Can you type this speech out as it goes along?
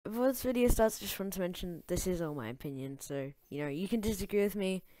this video starts, just want to mention this is all my opinion, so you know, you can disagree with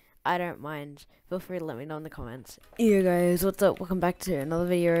me, I don't mind. Feel free to let me know in the comments. Yo guys, what's up? Welcome back to another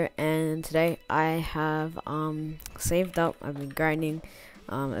video, and today I have saved up. I've been grinding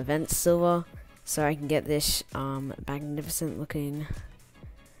event silver so I can get this magnificent looking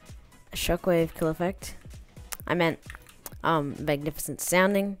shockwave kill effect. I meant magnificent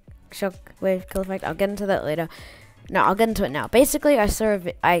sounding shockwave kill effect. I'll get into that later. No, I'll get into it now. Basically, I saw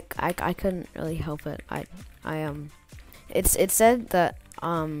I couldn't really help it. It said that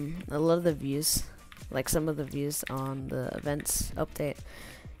a lot of the views, like some of the views on the events update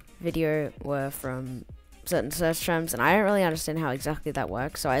video, were from certain search terms, and I don't really understand how exactly that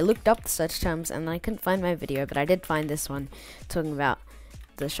works. So I looked up the search terms and I couldn't find my video, but I did find this one talking about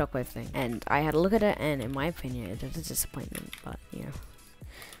the shockwave thing, and I had a look at it, and in my opinion, it is a disappointment. But you know,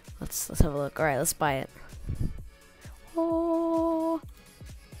 let's have a look. All right, let's buy it. Oh,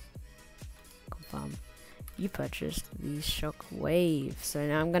 confirm. You purchased the shockwave. So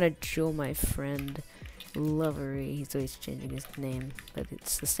now I'm gonna duel my friend Lovery. He's always changing his name, but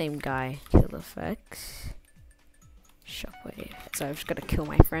it's the same guy. Kill effects. Shockwave. So I've just gotta kill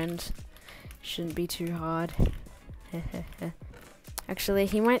my friend. Shouldn't be too hard. Actually,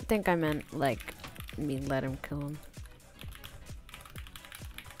 he might think I meant like me let him kill him.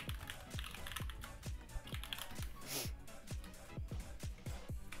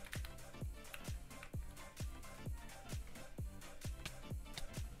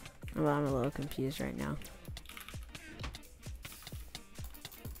 Well, I'm a little confused right now.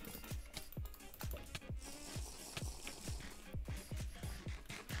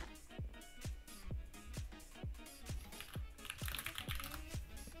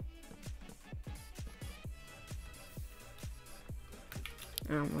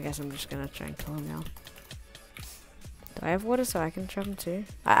 I guess I'm just gonna try and kill him now. Do I have water so I can trap him too?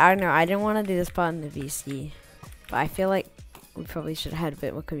 I don't know, I didn't want to do this part in the VC, but I feel like we probably should have had a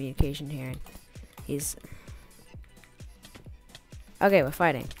bit more communication here. He's... Okay, we're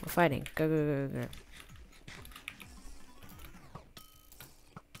fighting. We're fighting. Go, go, go, go.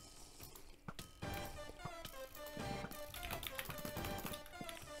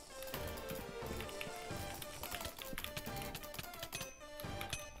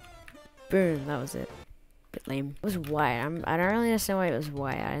 Boom, that was it. Bit lame. It was white. I don't really understand why it was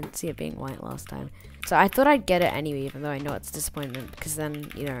white. I didn't see it being white last time. So I thought I'd get it anyway, even though I know it's a disappointment, because then,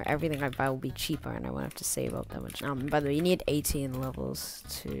 you know, everything I buy will be cheaper and I won't have to save up that much. By the way, you need 18 levels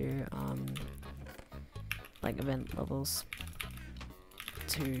to, like event levels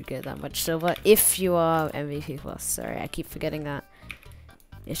to get that much silver, if you are MVP plus. Sorry, I keep forgetting that.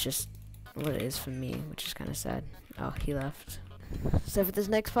 It's just what it is for me, which is kind of sad. Oh, he left. So for this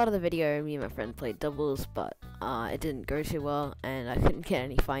next part of the video, me and my friend played doubles, but it didn't go too well, and I couldn't get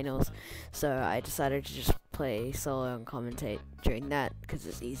any finals, so I decided to just play solo and commentate during that, because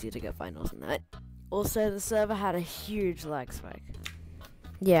it's easier to get finals than that. Also, the server had a huge lag spike.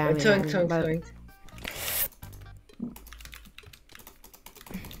 Yeah, I mean,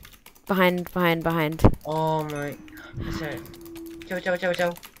 behind. Oh my. Sorry.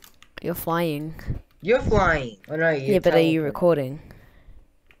 Ciao. You're flying. You're flying. Oh no, yeah, but are you recording?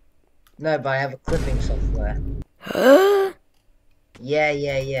 No, but I have a clipping software. Yeah,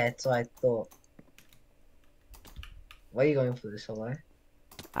 that's what I thought. Why are you going for this, hello?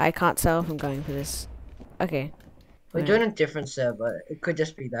 I can't tell if I'm going for this. Okay. We're doing a different server. It could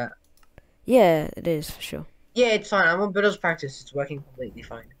just be that. Yeah, it is, for sure. Yeah, it's fine. I'm on Bedwars practice. It's working completely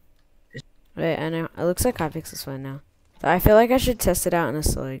fine. Wait, I know. It looks like Hypixel's fine now. But I feel like I should test it out in a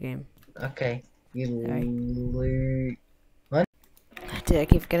solo game. Okay. What? Dude, I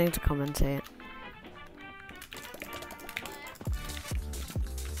keep getting to commentate.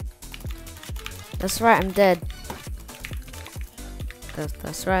 That's right, I'm dead.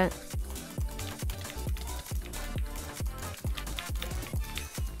 That's right.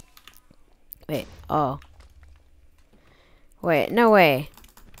 Wait, oh. Wait, no way.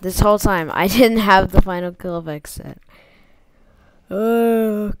 This whole time, I didn't have the final kill effect set.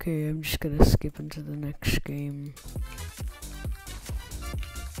 Okay, I'm just gonna skip into the next game.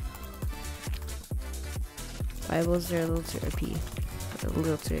 Bibles are a little too OP. A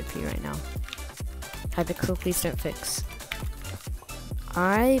little too OP right now. Hypixel, please don't fix.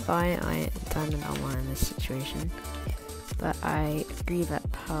 I buy Diamond Armor in this situation, but I agree that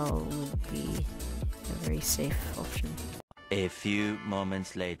Pearl would be a very safe option. A few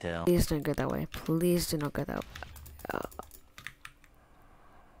moments later. Please don't go that way. Please do not go that way.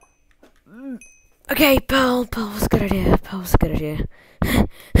 Okay, Pearl was a good idea. And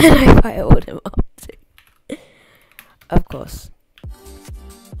I firewood him up too. Of course.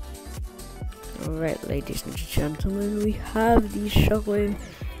 Alright, ladies and gentlemen, we have the shockwave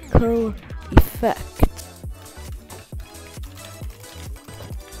curl effect.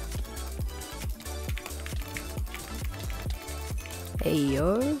 Hey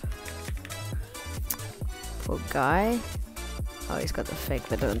yo. Poor guy. Oh, he's got the fake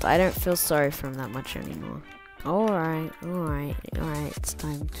villains. I don't feel sorry for him that much anymore. Alright. It's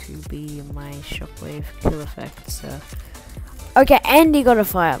time to be my shockwave kill effect, so. Okay, and he got a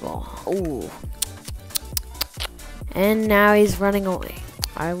fireball. Ooh. And now he's running away.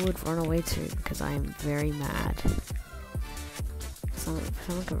 I would run away too, because I am very mad. Someone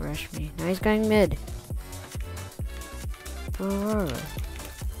could rush me. Now he's going mid. Bro.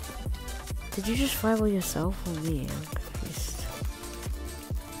 Did you just fireball yourself or me? I'm confused.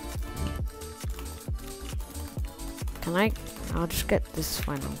 Can I? I'll just get this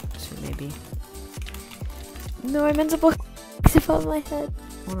final two maybe. No, I meant to block it above my head.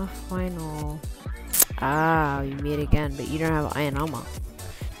 On a final. Ah, you meet again, but you don't have iron armor,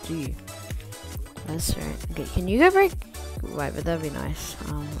 do you? That's right. Okay, can you go break? Right, but that'd be nice.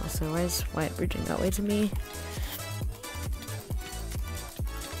 Also, why is White bridging that way to me?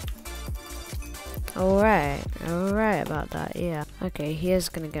 Alright about that, yeah. Okay, he is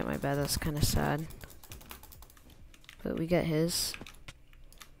gonna get my bed, that's kinda sad. But we get his.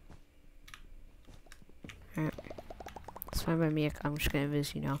 Alright. It's fine by me, I'm just gonna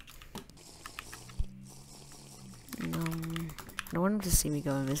visit you now. I don't want him to see me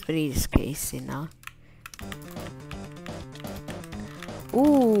go in this, but he's case, you know.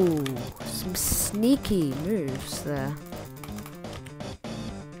 Ooh, some sneaky moves there.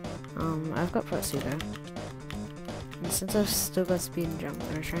 I've got Protsu though. And since I've still got speed and jump, I'm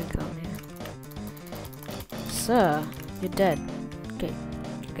gonna try and kill him here. Sir, you're dead. Okay.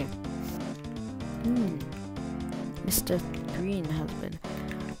 Mr. Green has been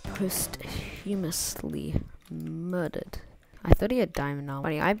posthumously murdered. I thought he had diamond armor.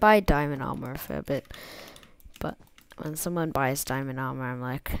 I buy diamond armor a fair bit, but when someone buys diamond armor, I'm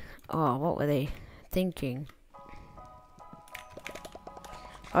like, oh, what were they thinking?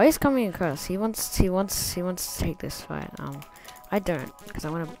 Oh, he's coming across. He wants to take this fight. I don't, because I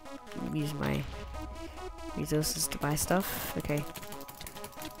want to use my resources to buy stuff. Okay.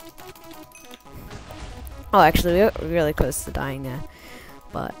 Oh, actually, we're really close to dying there.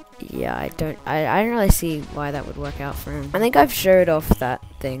 But yeah, I don't really see why that would work out for him. I think I've showed off that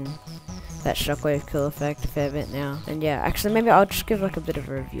thing, that shockwave kill effect a fair bit now. And yeah, actually, maybe I'll just give like a bit of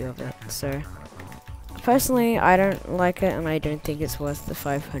a review of it. So. Personally, I don't like it, and I don't think it's worth the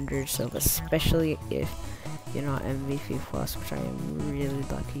 500 silver, especially if you're not MVP plus, which I am really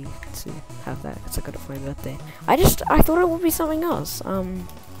lucky to have that because I got it for my birthday. I thought it would be something else,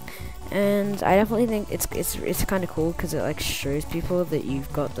 and I definitely think it's kind of cool because it like shows people that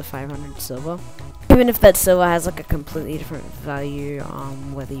you've got the 500 silver, even if that silver has like a completely different value,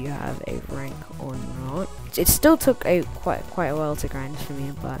 whether you have a rank or not. It still took quite a while to grind for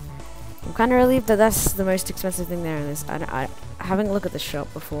me, but. I'm kind of relieved that that's the most expensive thing there in this. I having a look at the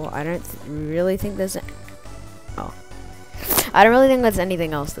shop before, I don't really think there's I don't really think there's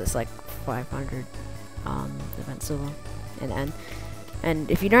anything else that's like 500 event silver and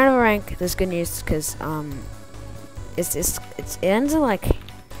if you don't have a rank, there's good news because it ends in like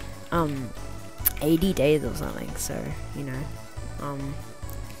 80 days or something, so you know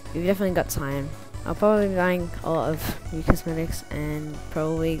we've definitely got time. I'll probably be buying a lot of new cosmetics and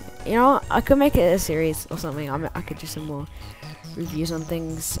probably, you know, I could make it a series or something. I could do some more reviews on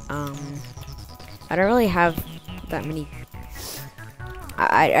things. I don't really have that many.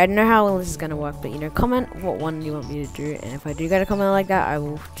 I don't know how well this is gonna work, but you know, comment what one you want me to do, and if I do get a comment like that, I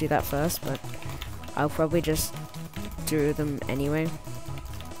will do that first. But I'll probably just do them anyway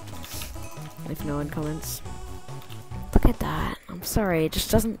if no one comments. Look at that. I'm sorry, it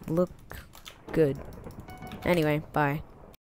just doesn't look good. Anyway, bye.